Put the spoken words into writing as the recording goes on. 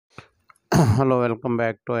Hello, welcome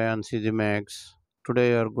back to Ayaan Max.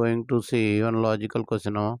 Today you are going to see one logical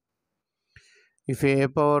question. If a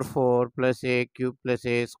power 4 plus a cube plus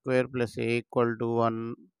a square plus a equal to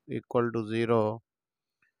 1 equal to 0,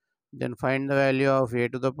 then find the value of a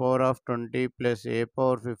to the power of 20 plus a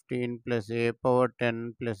power 15 plus a power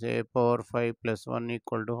 10 plus a power 5 plus 1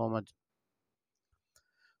 equal to how much?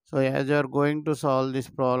 So as you are going to solve this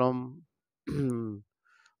problem,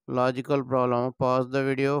 logical problem, pause the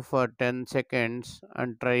video for 10 seconds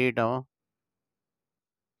and try it out.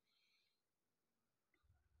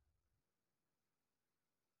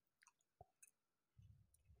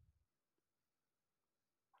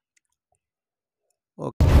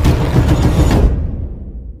 Okay.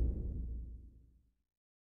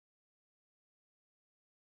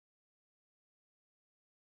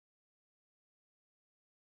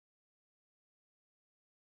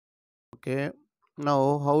 Okay,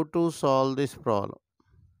 now how to solve this problem?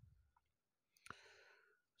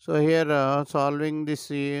 So here solving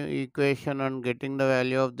this equation and getting the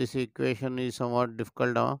value of this equation is somewhat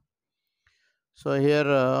difficult. So here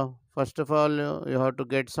first of all you have to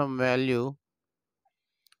get some value.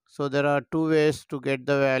 So there are two ways to get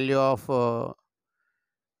the value of a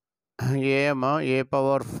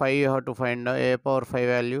power 5. You have to find a power 5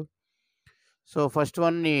 value. So first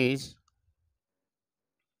one is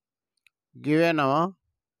given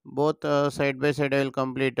both side by side. I will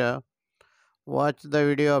complete. Watch the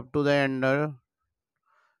video up to the end.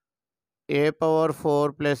 A power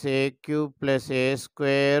 4 plus a cube plus a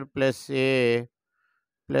square plus a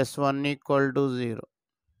plus 1 equal to 0.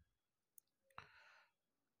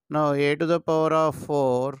 Now a to the power of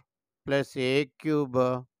 4 plus a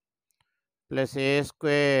cube plus a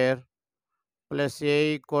square plus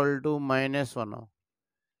a equal to minus 1.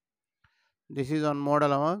 This is one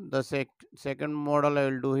model. The second model I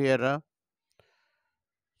will do here.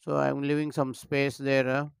 So I am leaving some space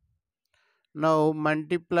there. Now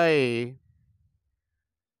multiply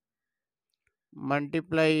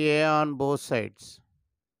a on both sides.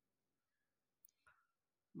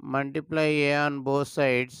 Multiply a on both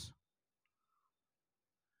sides.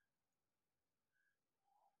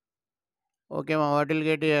 Okay, what will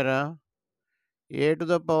get here? A to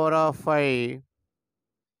the power of 5,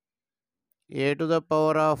 a to the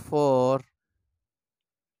power of 4,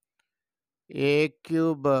 a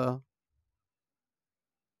cube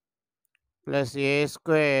plus a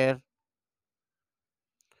square.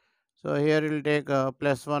 So here we'll take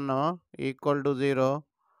plus 1 equal to 0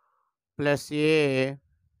 plus a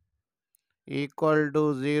equal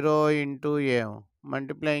to 0 into a.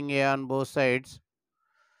 Multiplying a on both sides.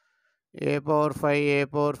 A power 5, a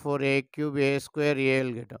power 4, a cube, a square, a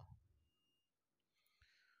will get.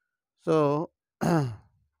 So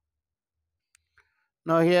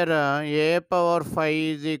now here a power 5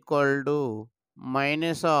 is equal to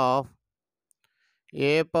minus of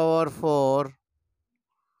a power 4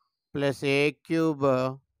 plus a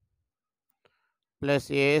cube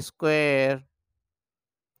plus a square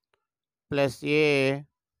plus a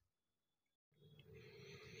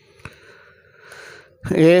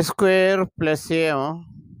square plus a.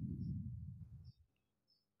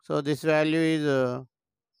 So this value is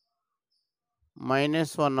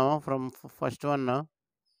minus 1 from first one.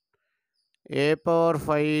 A power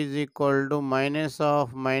 5 is equal to minus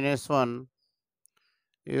of minus 1.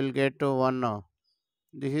 You will get to 1 now.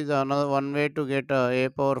 This is another one way to get a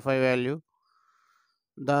power 5 value.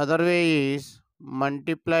 The other way is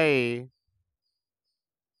multiply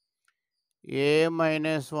a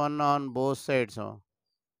minus 1 on both sides.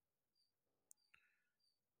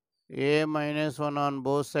 A minus 1 on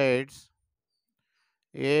both sides.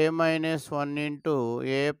 A minus 1 into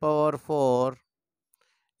a power 4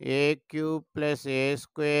 a cube plus a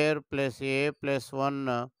square plus a plus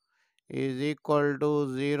 1 is equal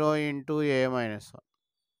to 0 into a minus 1.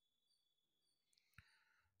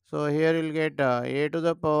 So here you will get a to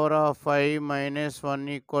the power of 5 minus 1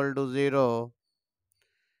 equal to 0.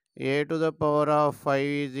 A to the power of 5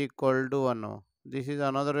 is equal to 1. This is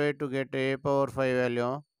another way to get a power 5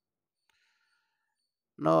 value.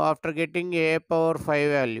 Now after getting a power 5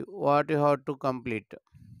 value, what you have to complete?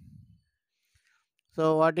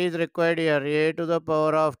 So what is required here? A to the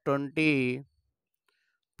power of 20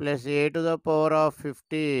 plus a to the power of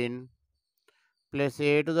 15 plus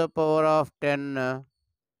a to the power of 10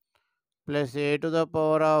 plus a to the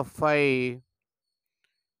power of 5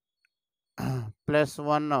 plus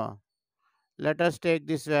 1. Let us take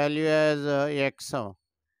this value as x.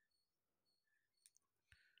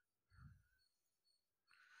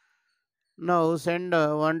 Now send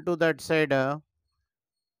 1 to that side. A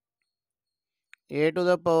to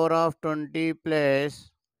the power of 20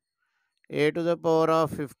 plus a to the power of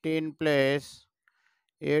 15 plus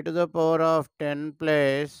a to the power of 10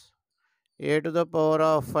 plus a to the power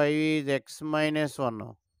of 5 is x minus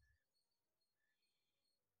 1.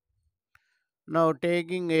 Now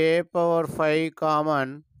taking a power 5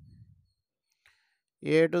 common,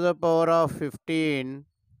 a to the power of 15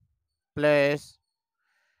 plus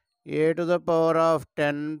a to the power of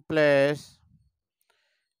 10 plus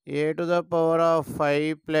a to the power of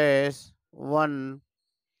 5 plus 1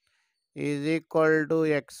 is equal to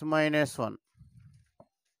x minus 1.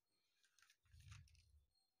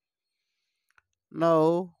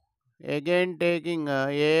 Now again taking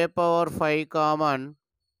a power 5 common,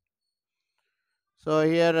 so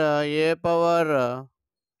here a power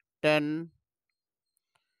 10,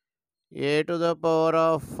 a to the power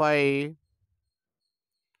of 5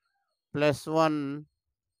 plus 1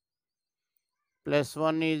 plus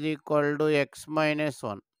 1 is equal to x minus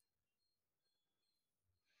 1.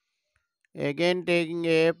 Again taking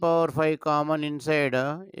a power 5 common inside,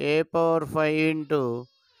 a power 5 into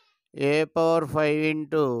a power 5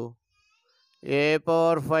 into a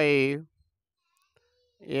power 5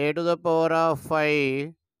 a to the power of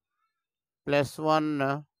 5 plus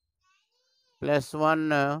 1 plus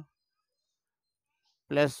 1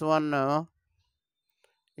 plus 1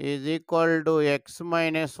 is equal to x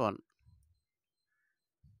minus 1.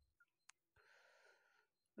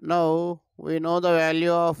 Now we know the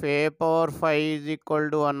value of a power 5 is equal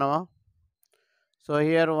to 1. So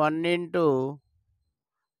here 1 into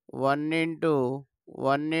 1 into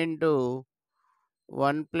 1 into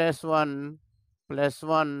 1 plus 1 plus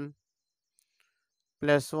 1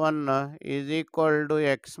 plus 1 is equal to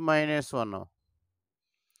x minus 1.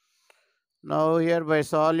 Now here by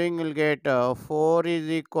solving we'll get 4 is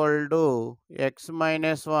equal to x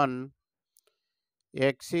minus 1,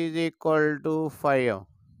 x is equal to 5.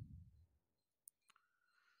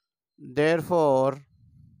 Therefore,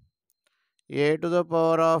 a to the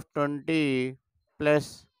power of 20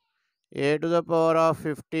 plus a to the power of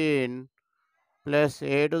 15 plus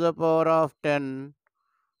a to the power of 10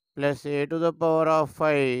 plus a to the power of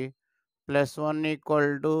 5 plus 1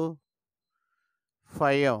 equal to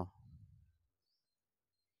 5.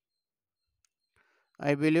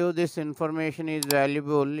 I believe this information is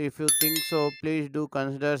valuable. If you think so, please do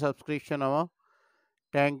consider subscription.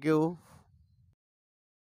 Thank you.